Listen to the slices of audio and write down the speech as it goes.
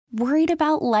Worried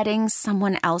about letting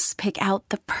someone else pick out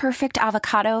the perfect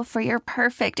avocado for your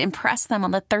perfect impress them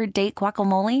on the third date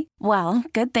guacamole? Well,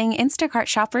 good thing Instacart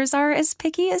shoppers are as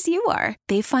picky as you are.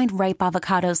 They find ripe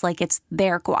avocados like it's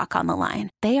their guac on the line.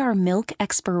 They are milk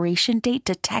expiration date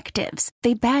detectives.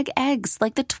 They bag eggs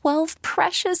like the 12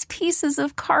 precious pieces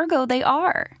of cargo they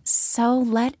are. So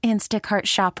let Instacart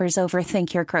shoppers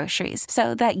overthink your groceries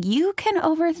so that you can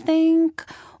overthink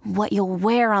what you'll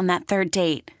wear on that third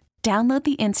date. Download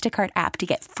the Instacart app to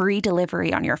get free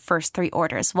delivery on your first 3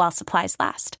 orders while supplies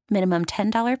last. Minimum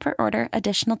 $10 per order.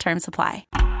 Additional terms apply.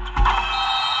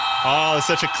 Oh, it's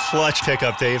such a clutch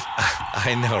pickup, Dave.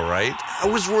 I know, right? I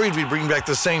was worried we'd bring back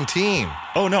the same team.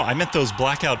 Oh, no, I meant those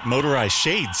blackout motorized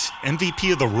shades.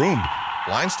 MVP of the room.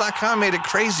 Blinds.com made it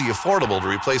crazy affordable to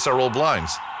replace our old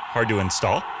blinds. Hard to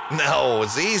install? No,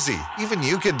 it's easy. Even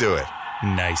you could do it.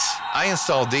 Nice. I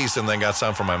installed these and then got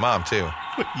some for my mom, too.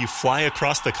 What, you fly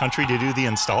across the country to do the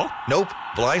install? Nope.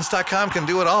 Blinds.com can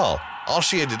do it all. All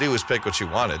she had to do was pick what she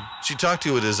wanted. She talked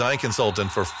to a design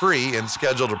consultant for free and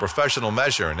scheduled a professional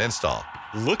measure and install.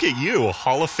 Look at you, a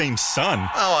Hall of Fame son.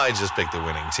 Oh, I just picked the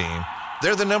winning team.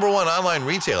 They're the #1 online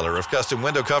retailer of custom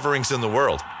window coverings in the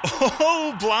world.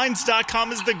 Oh,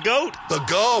 Blinds.com is the GOAT. The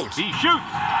GOAT! He shoots.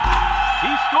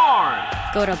 He scores.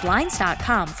 Go to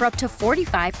Blinds.com for up to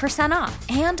 45% off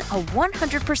and a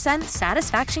 100%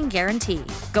 satisfaction guarantee.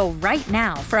 Go right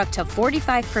now for up to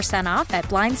 45% off at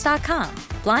Blinds.com.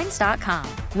 Blinds.com.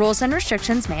 Rules and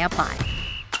restrictions may apply.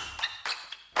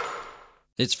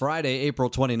 It's Friday, April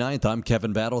 29th. I'm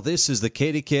Kevin Battle. This is the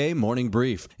KDKA Morning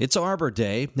Brief. It's Arbor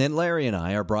Day, and Larry and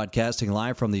I are broadcasting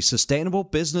live from the Sustainable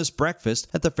Business Breakfast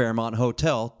at the Fairmont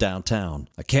Hotel downtown.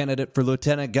 A candidate for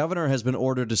lieutenant governor has been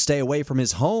ordered to stay away from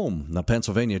his home. A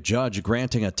Pennsylvania judge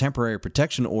granting a temporary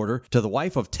protection order to the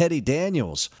wife of Teddy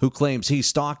Daniels, who claims he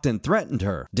stalked and threatened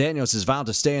her. Daniels has vowed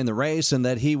to stay in the race and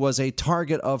that he was a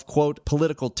target of, quote,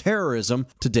 political terrorism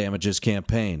to damage his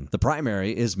campaign. The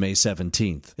primary is May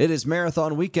 17th. It is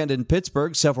Marathon weekend in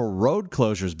Pittsburgh. Several road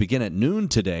closures begin at noon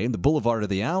today. The Boulevard of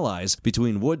the Allies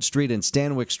between Wood Street and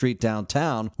Stanwyck Street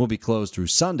downtown will be closed through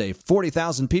Sunday.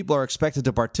 40,000 people are expected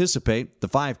to participate. The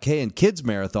 5K and Kids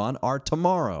Marathon are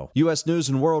tomorrow. U.S. News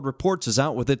and World Reports is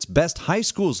out with its best high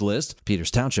schools list. Peters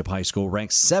Township High School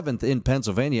ranks 7th in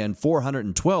Pennsylvania and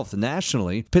 412th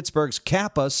nationally. Pittsburgh's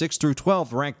Kappa 6 through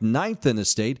 12 ranked 9th in the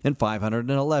state and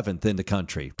 511th in the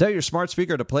country. Tell your smart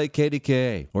speaker to play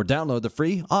KDKA or download the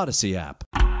free Odyssey app.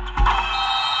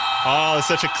 Oh, it's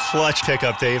such a clutch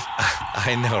pickup, Dave.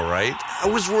 I know, right? I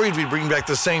was worried we'd bring back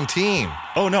the same team.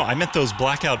 Oh, no, I meant those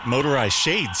blackout motorized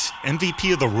shades.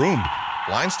 MVP of the room.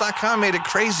 Blinds.com made it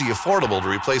crazy affordable to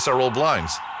replace our old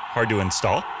blinds. Hard to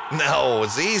install? No,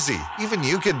 it's easy. Even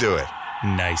you could do it.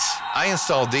 Nice. I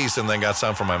installed these and then got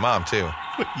some for my mom, too.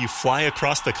 What, you fly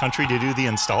across the country to do the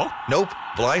install? Nope.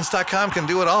 Blinds.com can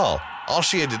do it all. All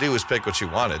she had to do was pick what she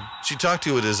wanted. She talked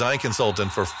to a design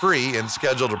consultant for free and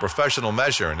scheduled a professional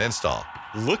measure and install.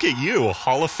 Look at you, a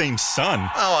Hall of Fame son.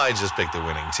 Oh, I just picked the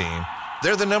winning team.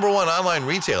 They're the #1 online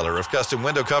retailer of custom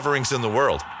window coverings in the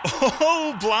world.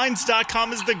 Oh,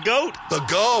 Blinds.com is the GOAT. The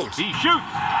GOAT! He shoots.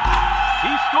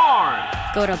 He scores.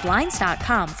 Go to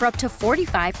Blinds.com for up to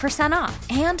 45% off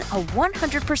and a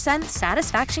 100%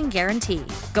 satisfaction guarantee.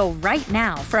 Go right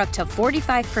now for up to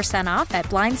 45% off at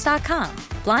Blinds.com.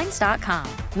 Blinds.com.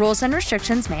 Rules and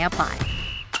restrictions may apply.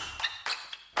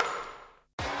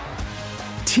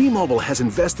 T-Mobile has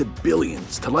invested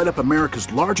billions to light up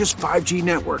America's largest 5G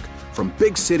network, from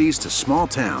big cities to small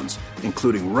towns,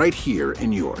 including right here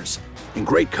in yours. And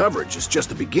great coverage is just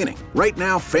the beginning. Right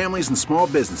now, families and small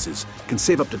businesses can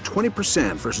save up to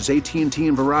 20% versus AT&T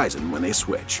and Verizon when they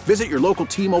switch. Visit your local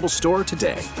T-Mobile store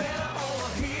today.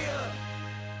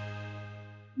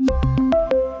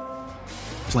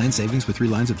 Plan savings with 3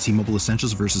 lines of T-Mobile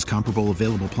Essentials versus comparable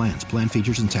available plans. Plan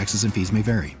features and taxes and fees may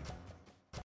vary.